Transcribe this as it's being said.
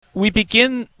We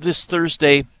begin this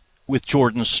Thursday with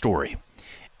Jordan's story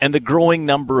and the growing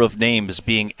number of names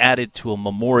being added to a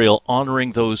memorial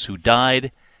honoring those who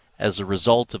died as a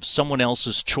result of someone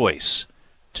else's choice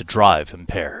to drive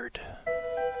impaired.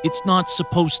 It's not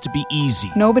supposed to be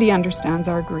easy. Nobody understands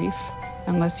our grief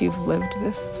unless you've lived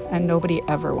this, and nobody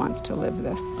ever wants to live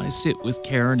this. I sit with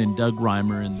Karen and Doug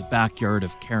Reimer in the backyard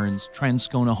of Karen's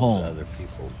Transcona home. Other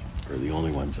people are the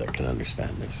only ones that can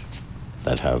understand this,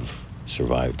 that have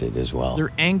survived it as well.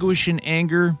 Their anguish and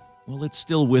anger, well, it's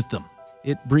still with them.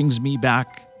 It brings me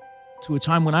back to a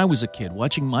time when I was a kid,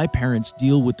 watching my parents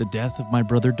deal with the death of my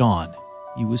brother Don.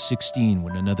 He was 16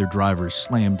 when another driver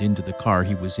slammed into the car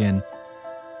he was in,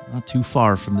 not too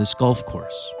far from this golf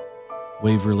course,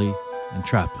 Waverly and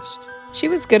Trappist. She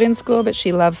was good in school, but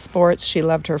she loved sports. She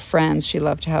loved her friends. She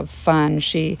loved to have fun.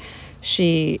 She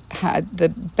had the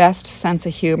best sense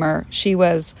of humor. She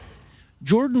was...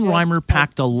 Jordan Reimer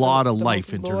packed a lot of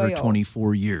life into her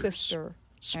 24 years. Sister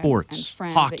Sports,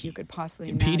 and hockey, that you could possibly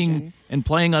competing imagine. And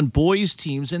playing on boys'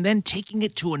 teams, and then taking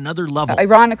it to another level.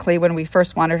 Ironically, when we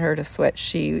first wanted her to switch,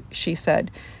 she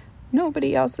said,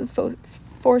 "Nobody else is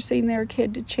forcing their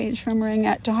kid to change from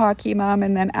ringette to hockey, Mom."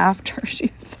 And then after,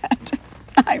 she said,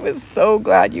 "I was so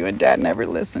glad you and Dad never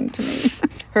listened to me."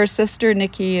 Her sister,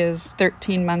 Nikki, is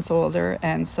 13 months older,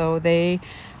 and so they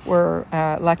were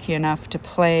lucky enough to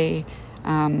play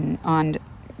on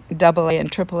AA and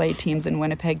AAA teams in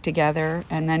Winnipeg together,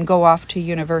 and then go off to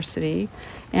university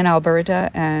in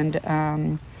Alberta, and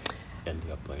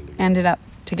ended up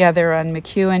together on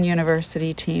MacEwan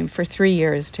University team for 3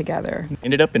 years together.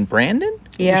 Ended up in Brandon?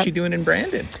 Yeah. What was she doing in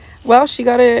Brandon? Well, she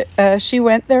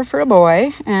went there for a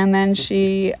boy, and then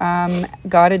she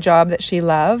got a job that she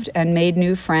loved and made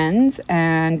new friends,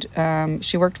 and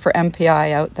she worked for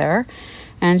MPI out there,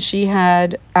 and she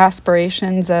had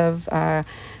aspirations of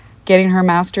getting her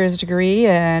master's degree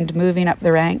and moving up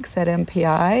the ranks at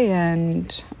MPI,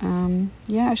 and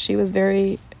she was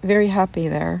very, very happy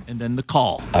there. And then the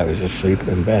call. I was asleep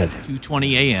in bed.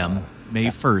 2:20 a.m., May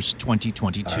 1st,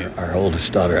 2022. Our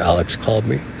oldest daughter, Alex, called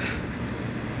me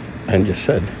and just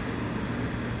said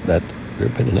that there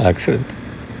had been an accident,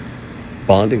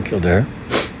 Bond in Kildare,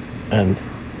 and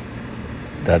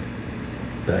that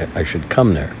I should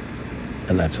come there.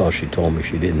 And that's all she told me.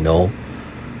 She didn't know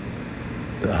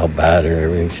how bad or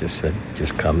everything. She just said,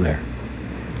 just come there.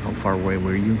 How far away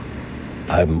were you?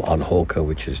 I'm on Hoka,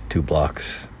 which is two blocks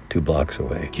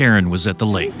away. Karen was at the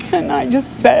lake. And I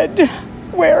just said,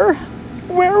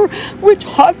 which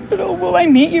hospital will I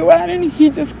meet you at? And he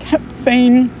just kept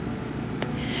saying,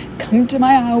 come to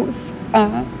my house.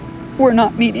 We're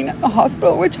not meeting at the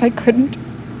hospital, which I couldn't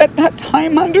at that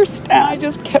time understand. I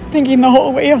just kept thinking the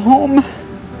whole way home,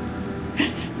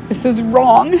 this is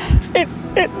wrong. This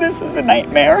is a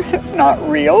nightmare. It's not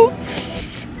real.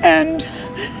 And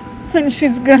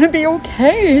she's gonna be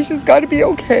okay. She's gotta be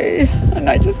okay. And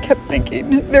I just kept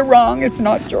thinking, they're wrong. It's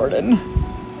not Jordan.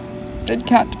 It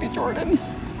can't be Jordan.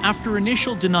 After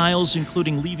initial denials,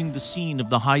 including leaving the scene of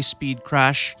the high-speed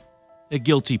crash, a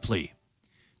guilty plea.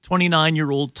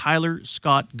 29-year-old Tyler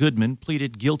Scott Goodman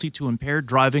pleaded guilty to impaired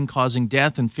driving causing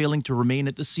death and failing to remain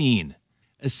at the scene.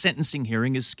 A sentencing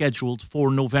hearing is scheduled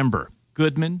for November.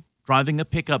 Goodman driving a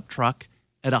pickup truck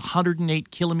at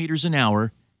 108 kilometers an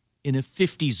hour in a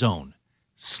 50 zone,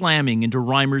 slamming into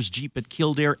Reimer's Jeep at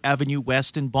Kildare Avenue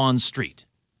West and Bond Street.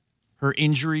 Her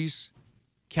injuries,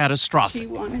 catastrophic. She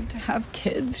wanted to have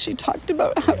kids. She talked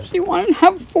about how she wanted to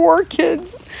have 4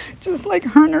 kids, just like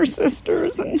her and her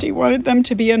sisters, and she wanted them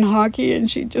to be in hockey,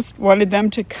 and she just wanted them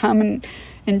to come and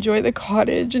enjoy the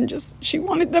cottage, and she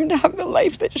wanted them to have the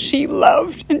life that she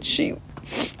loved, and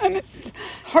it's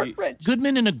heart-wrenching.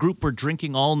 Goodman and a group were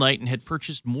drinking all night and had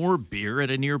purchased more beer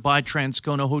at a nearby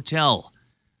Transcona hotel.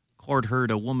 Court heard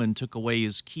a woman took away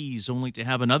his keys only to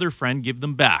have another friend give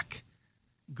them back.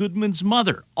 Goodman's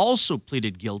mother also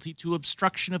pleaded guilty to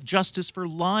obstruction of justice for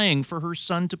lying for her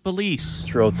son to police.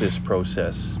 Throughout this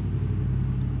process,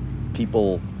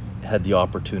 people had the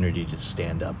opportunity to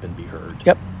stand up and be heard.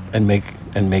 Yep, and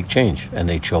make change, and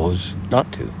they chose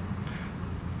not to.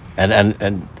 And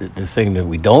the thing that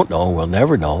we don't know, we'll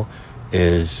never know,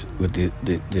 is with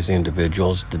these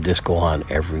individuals, did this go on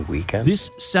every weekend?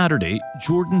 This Saturday,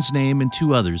 Jordan's name and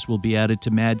 2 others will be added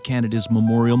to MADD Canada's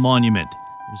Memorial Monument.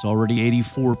 There's already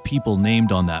 84 people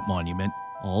named on that monument.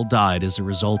 All died as a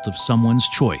result of someone's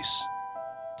choice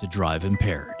to drive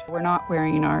impaired. We're not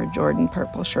wearing our Jordan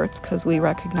purple shirts because we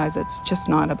recognize it's just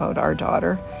not about our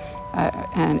daughter.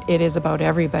 And it is about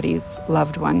everybody's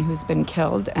loved one who's been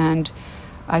killed. And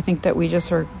I think that we just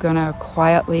are going to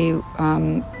quietly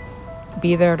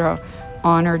be there to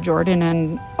honor Jordan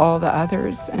and all the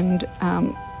others. And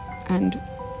and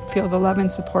feel the love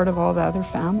and support of all the other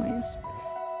families.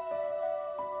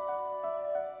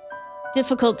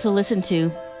 Difficult to listen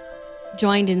to.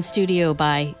 Joined in studio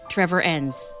by Trevor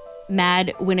Enns,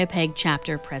 MADD Winnipeg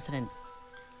chapter president.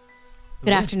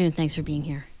 Good afternoon. Thanks for being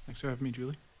here. Thanks for having me,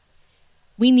 Julie.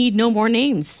 We need no more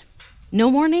names.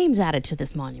 No more names added to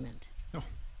this monument.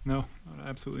 No,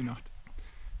 absolutely not.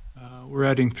 We're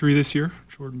adding 3 this year,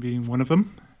 Jordan being one of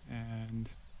them, and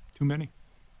too many.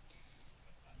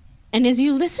 And as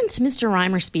you listen to Mr.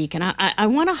 Reimer speak, and I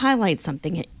want to highlight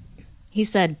something. He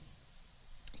said,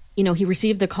 he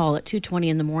received the call at 2:20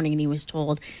 in the morning and he was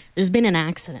told there's been an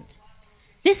accident.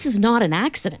 This is not an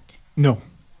accident. No.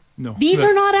 These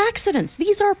are not accidents.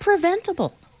 These are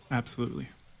preventable. Absolutely.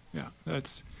 Yeah,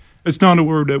 it's not a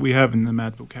word that we have in the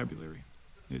MADD vocabulary.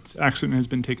 It's accident has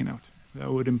been taken out.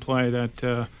 That would imply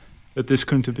that this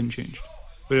couldn't have been changed.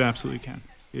 But it absolutely can.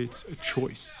 It's a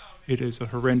choice. It is a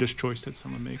horrendous choice that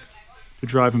someone makes to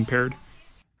drive impaired.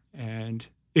 And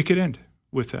it could end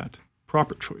with that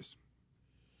proper choice.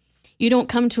 You don't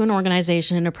come to an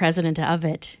organization and a president of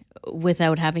it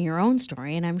without having your own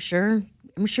story, and I'm sure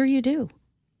you do.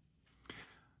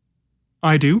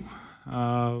 I do.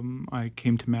 I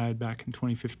came to MADD back in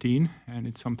 2015, and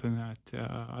it's something that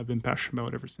I've been passionate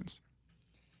about ever since.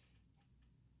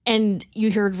 And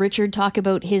you heard Richard talk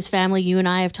about his family. You and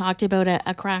I have talked about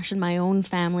a crash in my own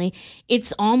family.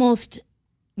 It's almost,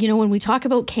 when we talk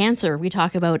about cancer, we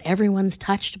talk about everyone's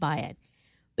touched by it.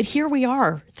 But here we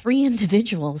are, 3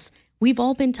 individuals. We've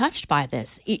all been touched by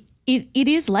this. It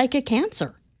is like a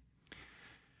cancer.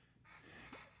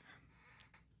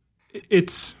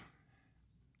 It's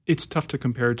tough to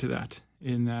compare to that,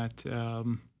 in that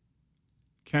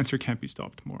cancer can't be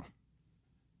stopped tomorrow.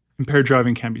 Impaired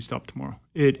driving can't be stopped tomorrow.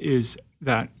 It is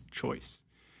that choice.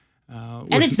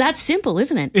 And it's that simple,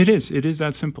 isn't it? It is. It is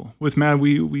that simple. With MADD,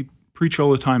 we preach all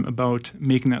the time about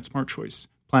making that smart choice,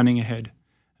 planning ahead.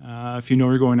 If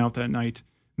you're going out that night,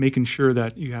 making sure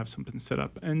that you have something set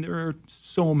up. And there are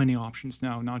so many options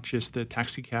now, not just the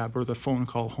taxi cab or the phone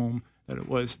call home that it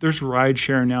was. There's ride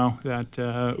share now, that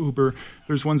Uber.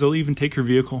 There's ones that'll even take your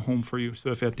vehicle home for you.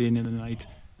 So if at the end of the night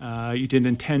you didn't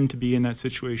intend to be in that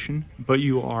situation, but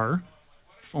you are,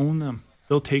 phone them.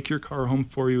 They'll take your car home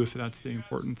for you if that's the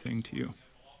important thing to you.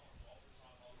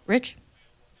 Rich?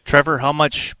 Trevor, how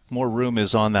much more room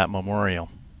is on that memorial?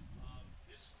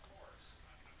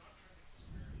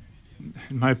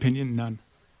 In my opinion,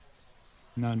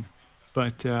 none.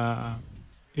 But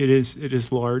it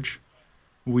is large.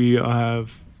 We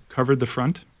have covered the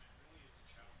front.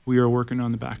 We are working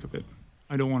on the back of it.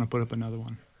 I don't want to put up another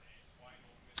one.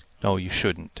 No, you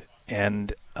shouldn't.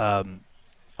 And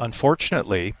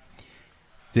unfortunately,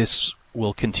 this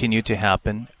will continue to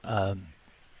happen.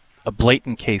 A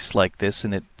blatant case like this,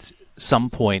 and at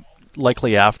some point,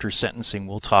 likely after sentencing,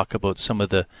 we'll talk about some of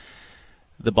the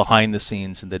behind the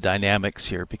scenes and the dynamics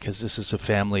here, because this is a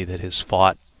family that has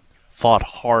fought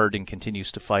hard and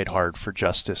continues to fight hard for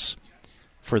justice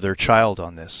for their child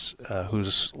on this,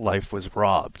 whose life was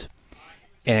robbed.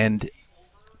 And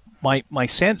my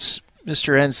sense,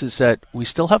 Mr. Enns, is that we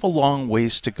still have a long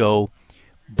ways to go,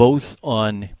 both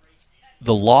on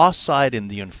the law side and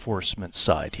the enforcement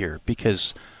side here,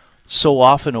 because so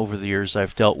often over the years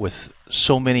I've dealt with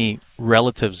so many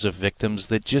relatives of victims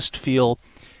that just feel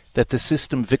that the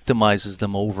system victimizes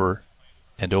them over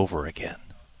and over again.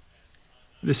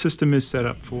 The system is set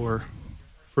up for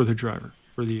the driver,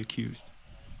 for the accused.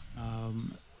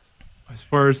 As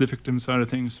far as the victim side of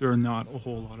things, there are not a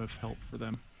whole lot of help for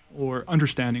them or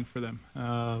understanding for them.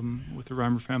 With the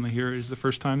Reimer family here, it is the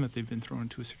first time that they've been thrown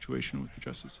into a situation with the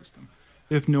justice system.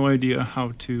 They have no idea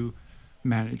how to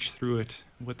manage through it,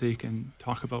 what they can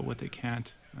talk about, what they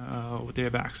can't, what they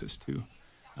have access to.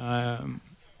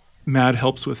 MADD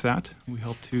helps with that. We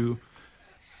help to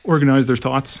organize their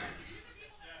thoughts,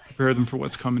 prepare them for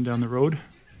what's coming down the road.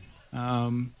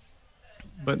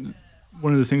 But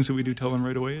one of the things that we do tell them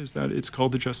right away is that it's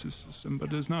called the justice system,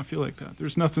 but it does not feel like that.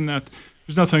 There's nothing that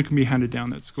can be handed down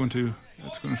that's going to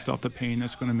stop the pain,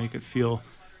 that's going to make it feel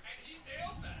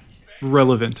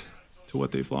relevant to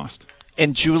what they've lost.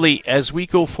 And Julie, as we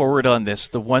go forward on this,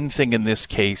 the one thing in this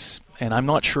case, and I'm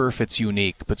not sure if it's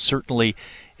unique, but certainly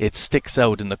it sticks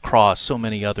out in the cross so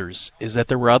many others, is that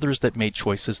there were others that made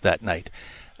choices that night.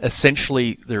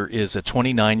 Essentially, there is a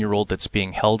 29-year-old that's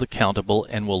being held accountable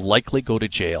and will likely go to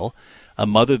jail, a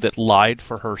mother that lied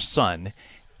for her son,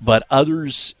 but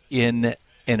others in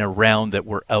and around that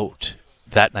were out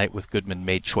that night with Goodman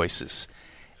made choices.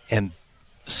 And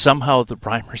somehow the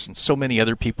Reimers and so many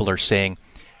other people are saying,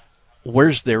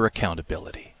 where's their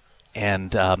accountability?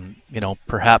 And,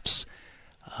 perhaps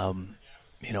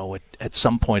at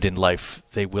some point in life,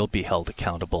 they will be held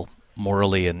accountable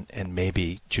morally and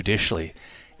maybe judicially.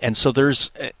 And so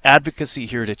there's advocacy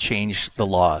here to change the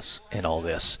laws in all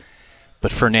this.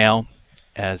 But for now,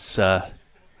 as the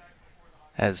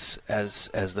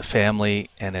family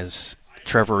and as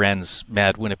Trevor Enns,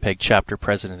 MADD Winnipeg chapter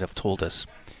president, have told us,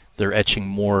 they're etching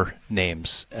more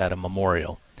names at a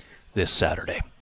memorial this Saturday.